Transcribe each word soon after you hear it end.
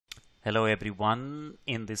Hello everyone.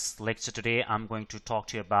 In this lecture today I'm going to talk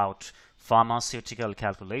to you about pharmaceutical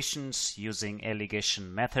calculations using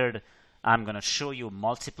alligation method. I'm going to show you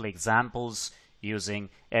multiple examples using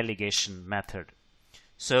alligation method.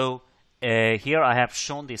 So here I have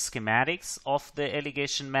shown the schematics of the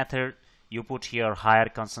alligation method. You put here higher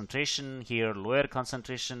concentration, here lower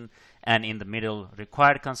concentration, and in the middle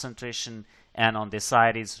required concentration, and on this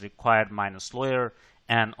side is required minus lower,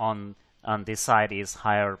 and on this side is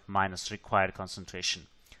higher minus required concentration.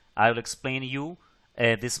 I will explain you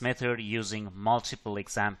this method using multiple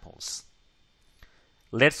examples.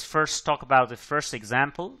 Let's first talk about the first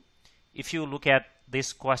example. If you look at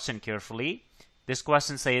this question carefully, this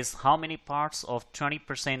question says how many parts of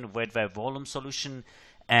 20% weight by volume solution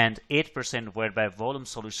and 8% weight by volume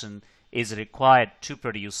solution is required to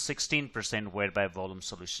produce 16% weight by volume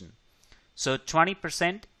solution. So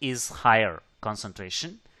 20% is higher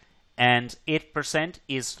concentration and 8%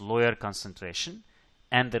 is lower concentration,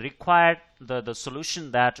 and the required the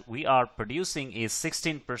solution that we are producing is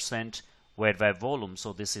 16% weight by volume.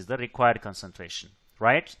 So this is the required concentration,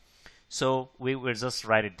 right? So we will just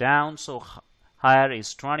write it down. So higher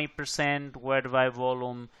is 20% weight by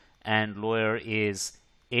volume and lower is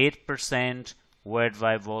 8% weight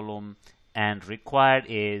by volume, and required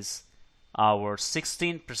is our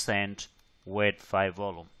 16% weight by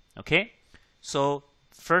volume. Okay, so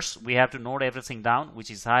first we have to note everything down, which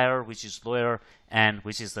is higher, which is lower, and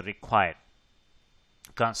which is the required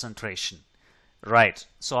concentration. Right,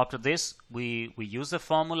 so after this we use the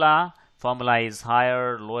formula. Formula is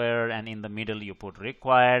higher, lower, and in the middle you put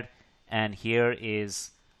required, and here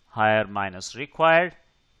is higher minus required,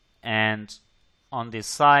 and on this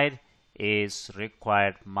side is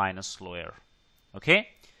required minus lower. Okay,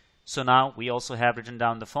 so now we also have written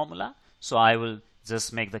down the formula, so I will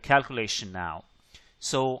just make the calculation now.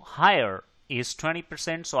 So higher is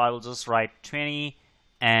 20%, so I will just write 20,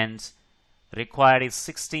 and required is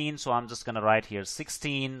 16, so I'm just going to write here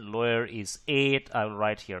 16. Lower is 8, I will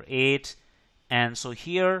write here 8, and so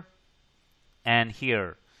here and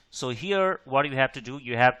here. So here what you have to do,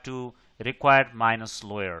 you have to required minus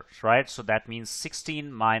lower, right? So that means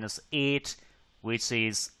 16 minus 8, which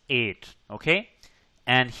is 8. Okay,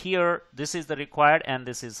 and here this is the required and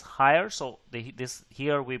this is higher, so this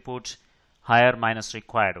here we put higher minus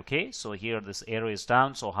required. Okay, so here this arrow is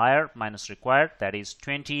down, so higher minus required, that is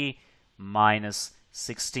 20 minus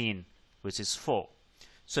 16, which is 4.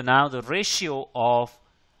 So now the ratio of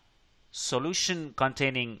solution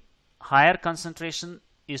containing higher concentration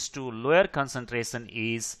is to lower concentration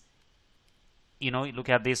is, look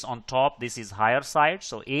at this on top, this is higher side,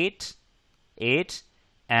 so 8,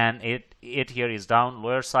 and 8 here is down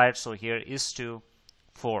lower side, so here is to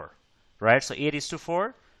 4, right? So 8 is to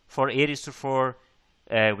 4. For 8 is to 4,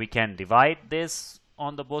 we can divide this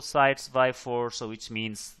on the both sides by 4, so which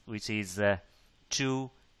is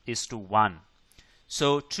 2 is to 1.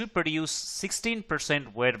 So to produce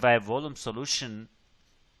 16% weight by volume solution,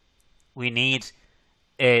 we need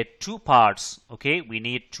 2 parts. Okay, we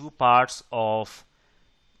need 2 parts of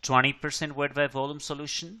 20% weight by volume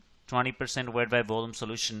solution, 20% weight by volume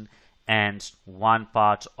solution, and 1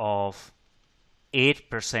 part of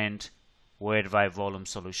 8% weight by volume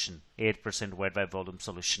solution, 8% weight by volume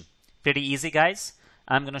solution. Pretty easy, guys.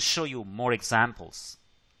 I'm going to show you more examples.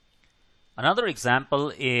 Another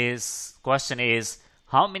example is, question is,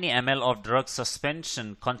 how many ml of drug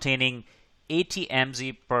suspension containing 80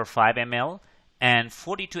 mg per 5 ml and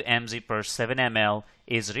 42 mg per 7 ml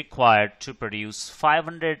is required to produce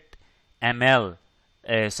 500 ml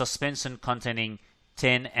suspension containing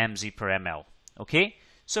 10 mg per ml. Okay,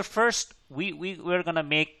 so first we're going to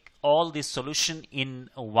make all this solution in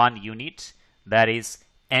one unit, that is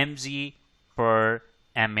mg per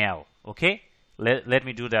ml. Okay, let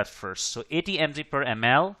me do that first. So 80 mg per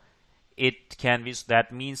ml, it can be,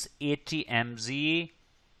 that means 80 mg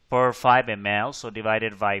per 5 ml, so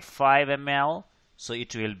divided by 5 ml, so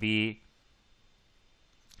it will be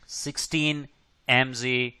 16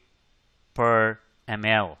 mg per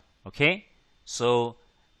ml. Okay, so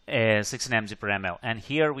 16 mg per ml, and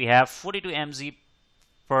here we have 42 mg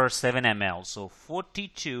per 7 ml, so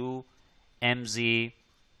 42 mg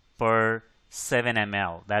per 7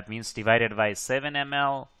 ml, that means divided by 7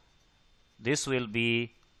 ml, this will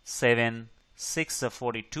be 7, 6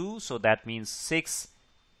 42, so that means 6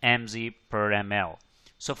 mg per ml.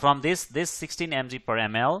 So from this 16 mg per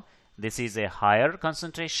ml, this is a higher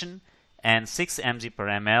concentration, and 6 mg per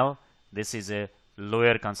ml, this is a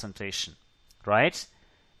lower concentration, right?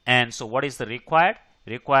 And so what is the required?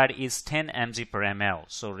 Required is 10 mg per ml.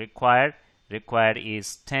 So required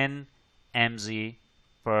is 10 mg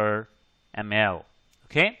per ml.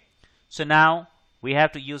 Okay, So now we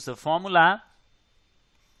have to use the formula.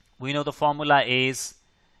 We know the formula is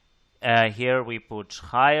here we put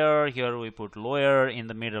higher, here we put lower, in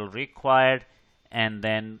the middle required, and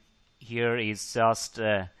then here is just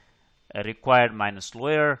required minus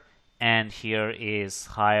lower, and here is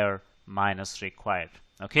higher minus required.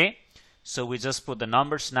 Okay, so we just put the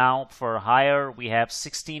numbers now. For higher we have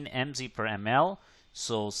 16 mg per ml,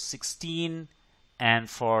 so 16, and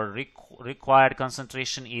for required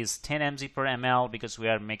concentration is 10 mg per ml because we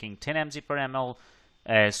are making 10 mg per ml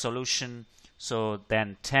solution. So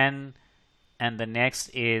then 10, and the next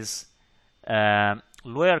is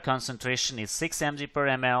lower concentration is 6 mg per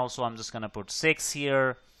ml, so I'm just going to put 6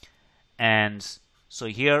 here, and so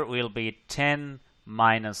here will be 10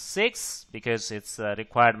 minus 6 because it's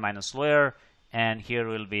required minus lower, and here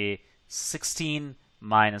will be 16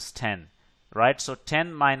 minus 10, right? So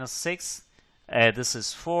 10 minus 6, this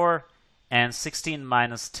is 4, and 16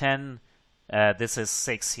 minus 10, this is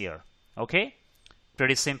 6 here. Okay,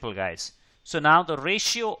 pretty simple, guys. So now the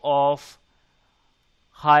ratio of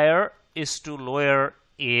higher is to lower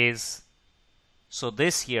is, so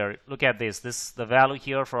this here, look at this, the value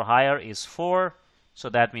here for higher is 4, so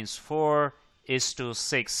that means 4 is to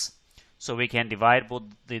 6. So we can divide both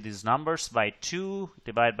these numbers by 2,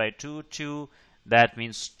 divide by 2, 2, that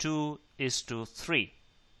means 2 is to 3.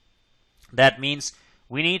 That means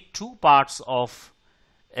we need 2 parts of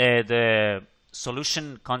the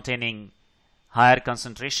solution containing higher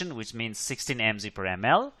concentration, which means 16 mg per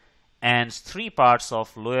ml, and 3 parts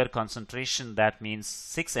of lower concentration, that means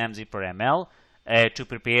 6 mg per ml, to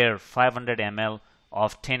prepare 500 ml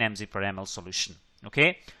of 10 mg per ml solution.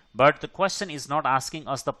 Okay, but the question is not asking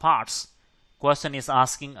us the parts. Question is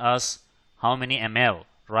asking us how many ml,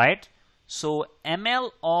 right? So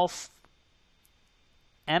ml of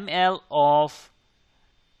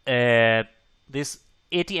this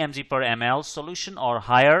 80 mg per ml solution or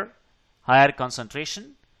higher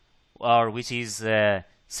concentration, or which is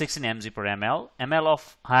 16 mg per ml,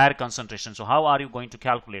 of higher concentration. So how are you going to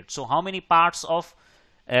calculate? So how many parts of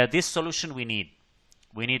this solution we need?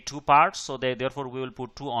 We need 2 parts, so therefore we will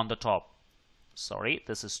put 2 on the top. Sorry,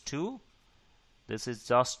 this is 2, this is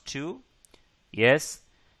just 2, yes,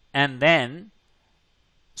 and then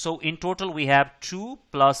so in total we have 2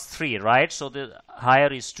 plus 3, right? So the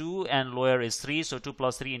higher is 2 and lower is 3, so 2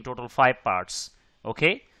 plus 3, in total 5 parts.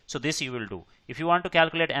 Okay, so this you will do. If you want to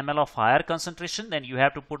calculate ml of higher concentration, then you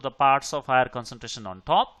have to put the parts of higher concentration on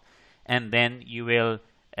top, and then you will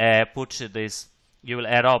put this, you will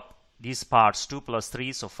add up these parts, 2 plus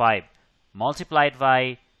 3, so 5, multiplied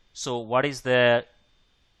by, so what is the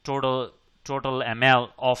total ml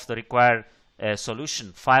of the required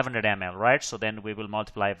solution? 500 ml, right? So then we will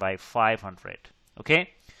multiply by 500. Okay,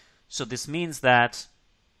 so this means that,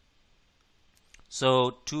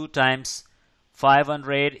 so 2 times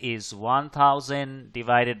 500 is 1000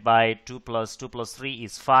 divided by 2 plus 3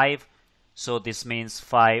 is 5, so this means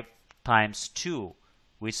 5 times 2,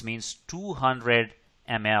 which means 200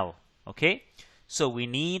 ml. Okay, so we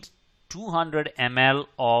need 200 ml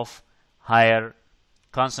of higher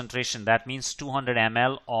concentration, that means 200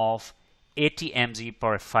 ml of 80 mg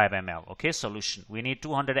per 5 ml. Okay, solution, we need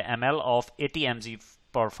 200 ml of 80 mg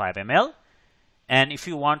per 5 ml. And if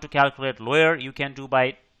you want to calculate lower, you can do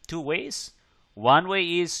by 2 ways. One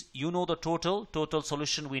way is, you know, the total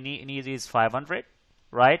solution we need is 500,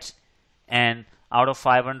 right? And out of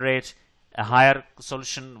 500, a higher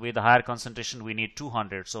solution with a higher concentration we need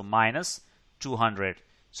 200, so minus 200,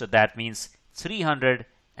 so that means 300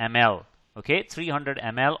 ml. Okay, 300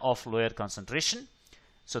 ml of lower concentration,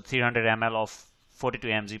 so 300 ml of 42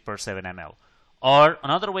 mg per 7 ml. Or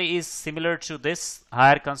another way is similar to this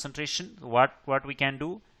higher concentration. What we can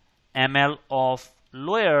do, ml of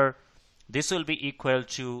lower, this will be equal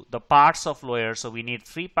to the parts of lower, so we need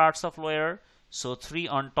 3 parts of lower, so 3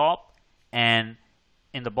 on top, and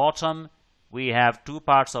in the bottom we have 2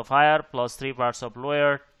 parts of higher plus 3 parts of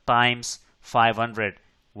lower times 500.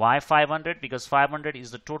 Why 500? Because 500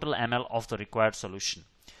 is the total ml of the required solution.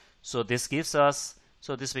 So this gives us,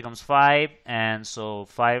 so this becomes 5, and so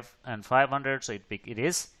 5 and 500, so it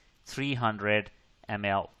is 300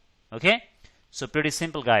 ml. Okay, so pretty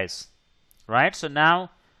simple, guys, right? So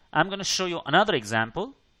now I'm going to show you another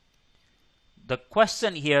example. The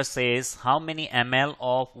question here says how many ml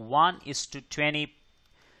of 1:20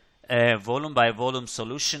 volume by volume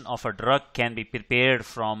solution of a drug can be prepared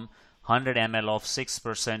from 100 ml of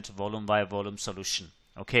 6% volume by volume solution.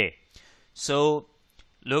 Okay, so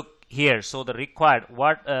look here, so the required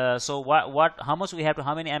how much we have to,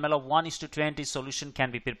 how many ml of 1:20 solution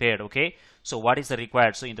can be prepared. Okay, so what is the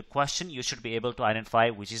required? So in the question you should be able to identify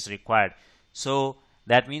which is required. So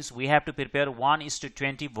That means we have to prepare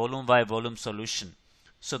 1:20 volume by volume solution.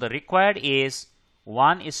 So the required is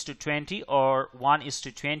 1:20 or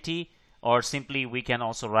 1:20, or simply we can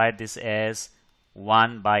also write this as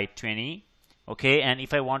 1/20. Okay, and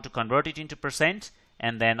if I want to convert it into percent,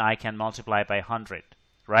 and then I can multiply by 100,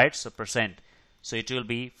 right? So percent. So it will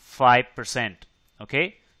be 5%.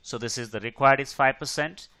 Okay, so this is the required is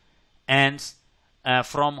 5%, and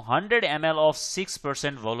from 100 ml of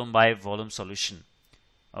 6% volume by volume solution.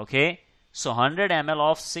 Okay, so 100 ml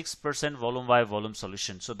of 6% volume by volume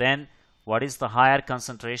solution. So then what is the higher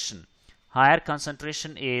concentration? Higher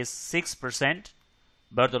concentration is 6%,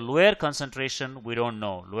 but the lower concentration we don't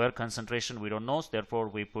know. Lower concentration we don't know, so therefore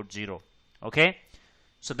we put 0. Okay,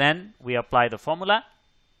 so then we apply the formula.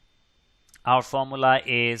 Our formula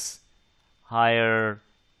is higher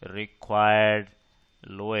required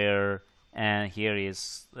lower, and here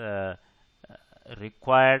is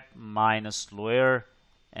required minus lower,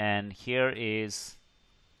 and here is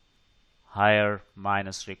higher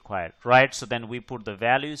minus required, right? So then we put the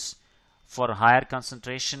values. For higher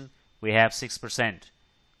concentration we have 6%.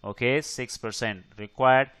 Okay, 6%.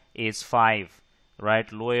 Required is 5,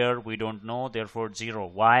 right? Lower we don't know, therefore 0.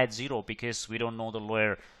 Why 0? Because we don't know the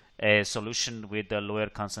lower solution with the lower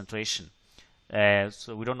concentration.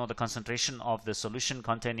 So we don't know the concentration of the solution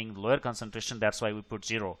containing lower concentration, that's why we put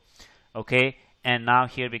 0. Okay, and now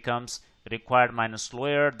here becomes required minus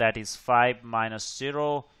lower, that is 5 minus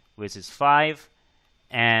 0, which is 5,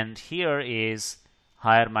 and here is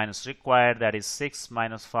higher minus required, that is 6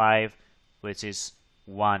 minus 5, which is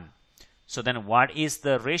 1. So then what is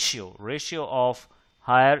the ratio? Ratio of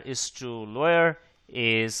higher is to lower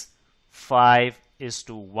is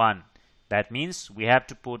 5:1. That means we have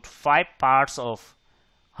to put 5 parts of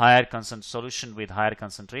higher solution with higher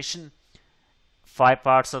concentration, 5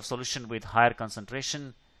 parts of solution with higher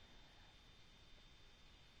concentration,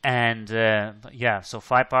 and so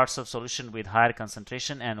 5 parts of solution with higher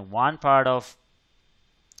concentration and 1 part of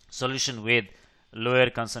solution with lower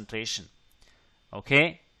concentration.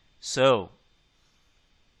 Okay, so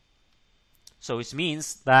it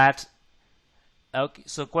means that, okay,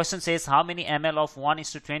 so question says how many ml of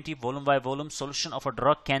 1:20 volume by volume solution of a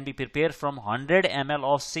drug can be prepared from 100 ml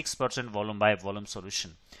of 6% volume by volume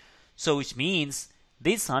solution. So which means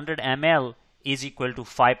this 100 ml is equal to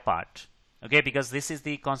 5 part. Okay, because this is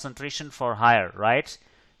the concentration for higher, right?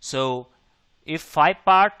 So if 5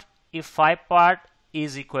 part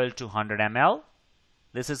is equal to 100 ml,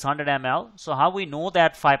 this is 100 ml. So how we know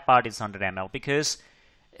that 5 part is 100 ml? Because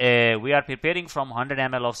we are preparing from 100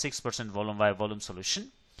 ml of 6% volume by volume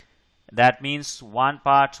solution. That means 1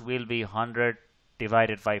 part will be 100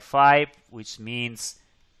 divided by 5, which means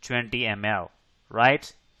 20 ml,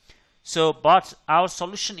 right? So but our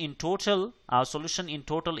solution in total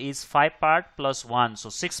is 5 part plus 1, so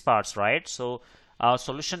 6 parts, right? So our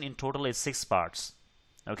solution in total is 6 parts.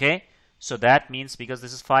 Okay, so that means because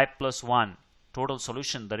this is 5 plus 1, total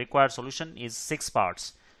solution, the required solution is 6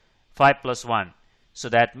 parts, 5 plus 1. So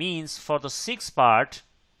that means for the 6 part,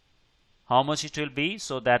 how much it will be?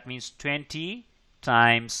 So that means 20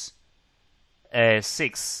 times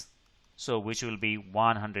 6, so which will be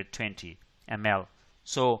 120 ml.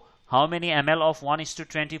 So how many ml of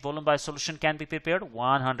 1:20 volume by solution can be prepared?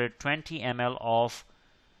 120 ml of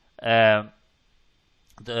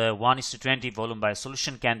the 1:20 volume by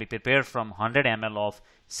solution can be prepared from 100 ml of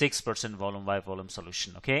 6% volume by volume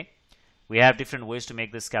solution. Okay, we have different ways to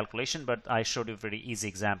make this calculation, but I showed you a very easy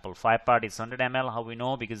example. 5 part is 100 ml. How we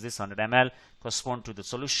know? Because this 100 ml correspond to the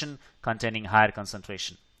solution containing higher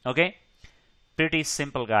concentration. Okay, pretty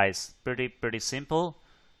simple, guys. Pretty simple.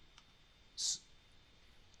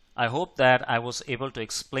 I hope that I was able to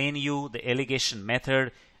explain you the alligation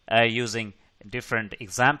method using different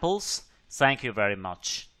examples. Thank you very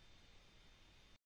much.